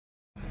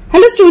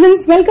Hello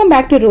students, welcome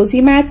back to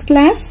Rosy Maths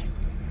class.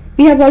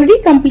 We have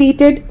already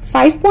completed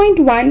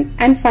 5.1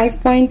 and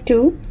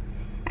 5.2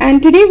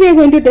 and today we are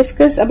going to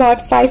discuss about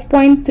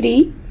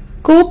 5.3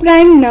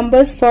 Coprime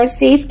numbers for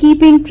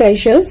safekeeping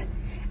treasures,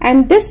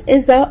 and this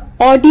is a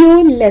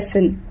audio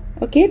lesson.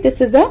 Okay,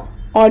 this is a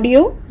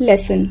audio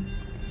lesson.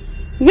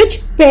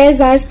 Which pairs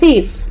are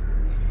safe?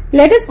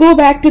 Let us go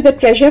back to the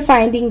treasure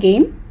finding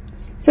game.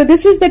 So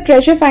this is the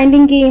treasure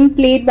finding game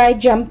played by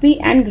Jumpy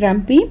and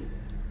Grumpy.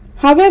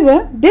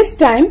 However, this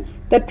time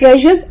the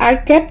treasures are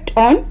kept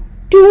on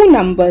two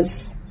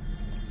numbers.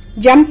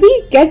 Jumpy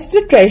gets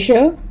the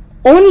treasure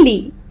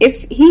only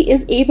if he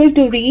is able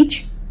to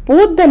reach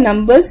both the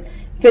numbers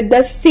with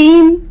the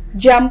same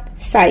jump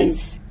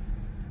size.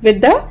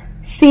 With the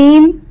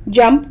same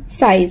jump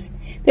size.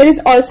 There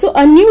is also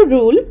a new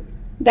rule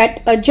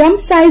that a jump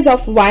size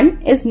of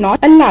 1 is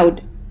not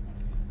allowed.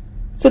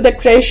 So the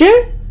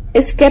treasure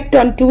is kept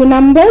on two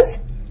numbers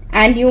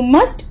and you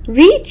must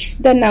reach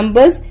the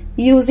numbers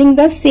using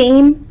the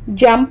same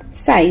jump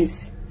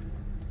size.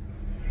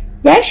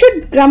 Where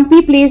should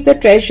Grumpy place the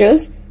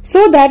treasures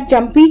so that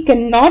Jumpy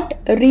cannot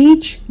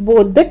reach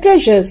both the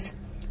treasures?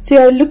 So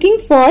you are looking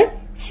for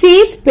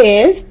safe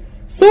pairs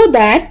so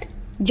that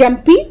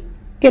Jumpy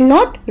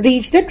cannot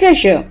reach the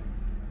treasure.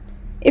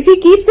 If he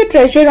keeps the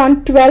treasure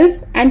on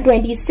 12 and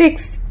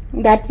 26,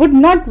 that would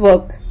not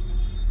work,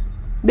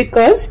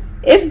 because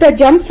if the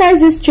jump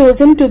size is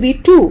chosen to be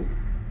 2,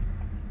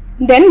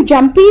 then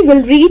Jumpy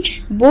will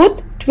reach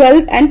both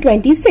 12 and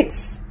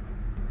 26.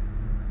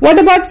 What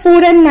about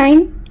 4 and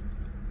 9?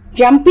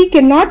 Jumpy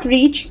cannot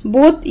reach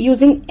both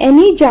using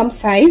any jump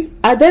size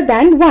other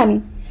than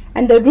 1,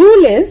 and the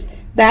rule is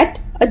that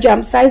a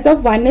jump size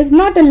of 1 is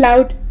not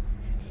allowed.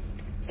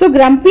 So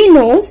Grumpy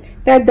knows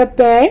that the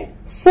pair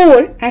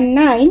 4 and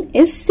 9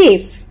 is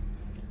safe.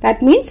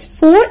 That means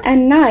 4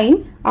 and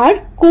 9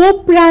 are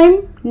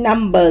coprime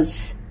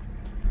numbers.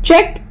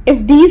 Check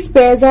if these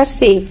pairs are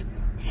safe.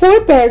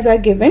 4 pairs are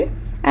given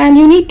and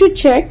you need to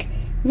check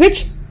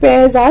which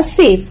pairs are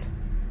safe.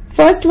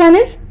 First one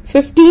is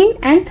 15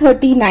 and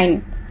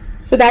 39.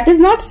 So that is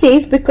not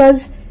safe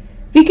because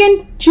we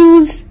can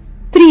choose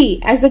 3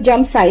 as the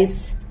jump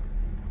size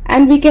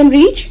and we can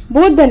reach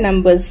both the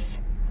numbers.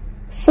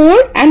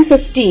 4 and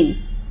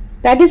 15,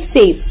 that is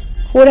safe.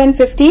 4 and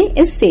 15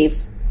 is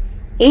safe.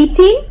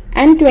 18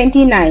 and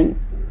 29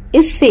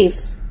 is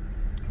safe.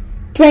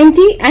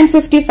 20 and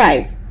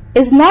 55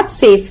 is not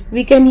safe.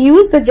 We can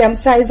use the jump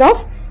size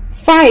of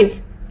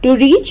 5 to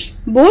reach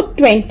both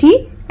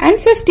 20 and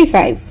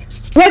 55.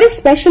 What is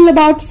special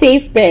about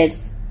safe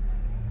pairs?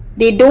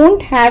 They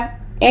don't have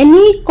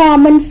any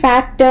common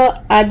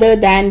factor other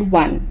than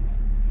 1.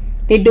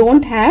 They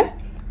don't have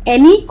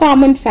any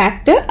common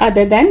factor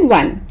other than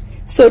 1.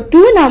 So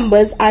two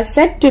numbers are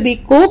said to be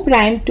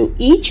coprime to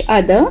each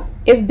other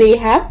if they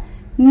have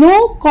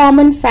no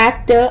common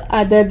factor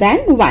other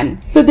than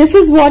 1. So this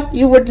is what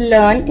you would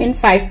learn in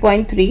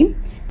 5.3.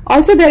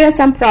 Also there are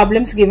some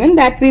problems given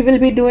that we will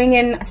be doing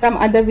in some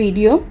other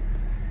video.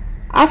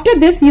 After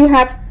this you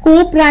have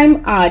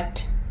coprime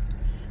art.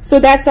 So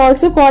that's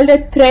also called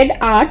a thread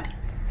art.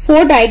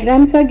 4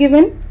 diagrams are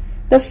given.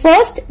 The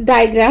first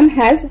diagram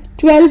has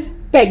 12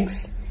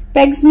 pegs.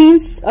 Pegs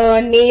means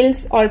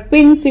nails or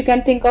pins, you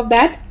can think of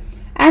that.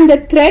 And the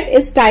thread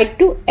is tied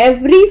to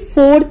every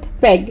 4th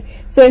peg.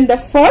 So in the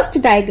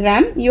first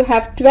diagram you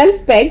have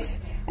 12 pegs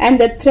and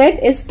the thread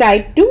is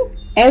tied to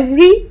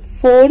every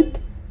 4th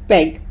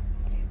peg.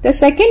 The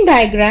second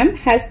diagram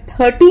has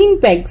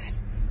 13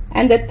 pegs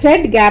and the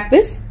thread gap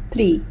is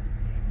 3.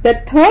 The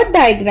third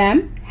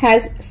diagram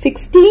has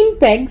 16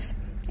 pegs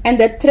and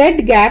the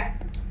thread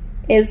gap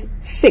is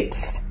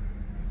 6.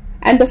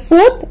 And the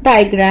fourth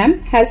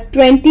diagram has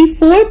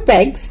 24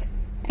 pegs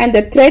and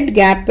the thread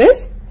gap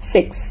is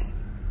 6.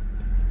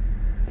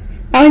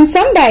 Now in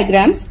some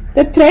diagrams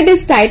the thread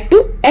is tied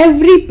to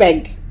every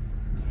peg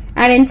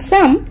and in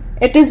some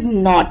it is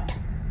not.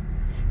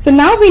 So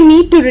now we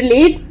need to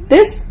relate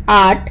this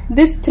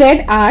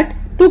thread art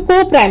to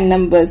coprime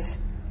numbers.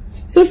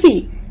 So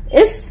see,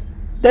 if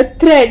the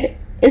thread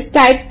is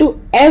tied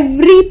to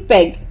every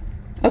peg,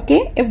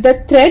 okay, if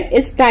the thread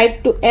is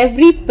tied to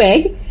every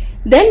peg,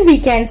 then we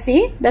can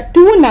say the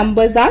two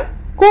numbers are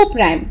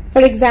coprime.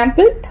 For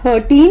example,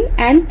 13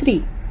 and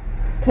 3.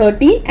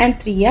 13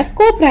 and 3 are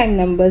coprime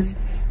numbers.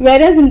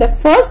 Whereas in the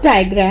first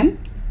diagram,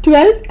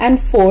 12 and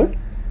 4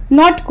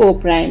 not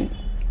coprime.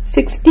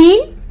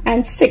 16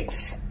 and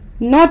 6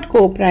 not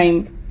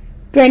coprime.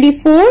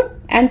 24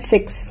 and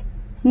 6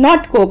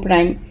 not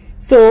coprime.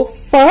 So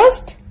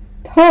first,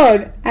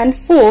 third and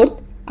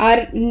fourth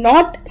are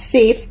not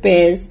safe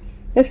pairs.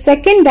 The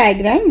second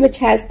diagram, which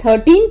has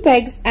 13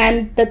 pegs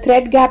and the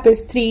thread gap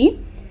is 3,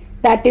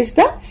 that is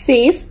the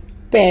safe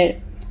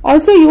pair.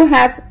 Also you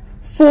have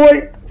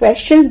 4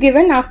 questions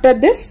given after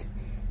this.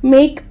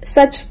 Make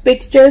such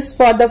pictures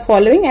for the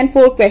following, and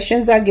 4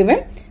 questions are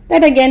given.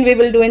 That again we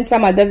will do in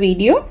some other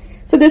video.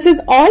 So this is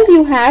all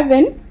you have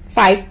in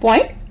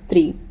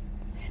 5.3.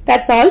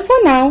 That's all for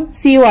now.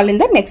 See you all in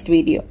the next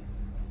video.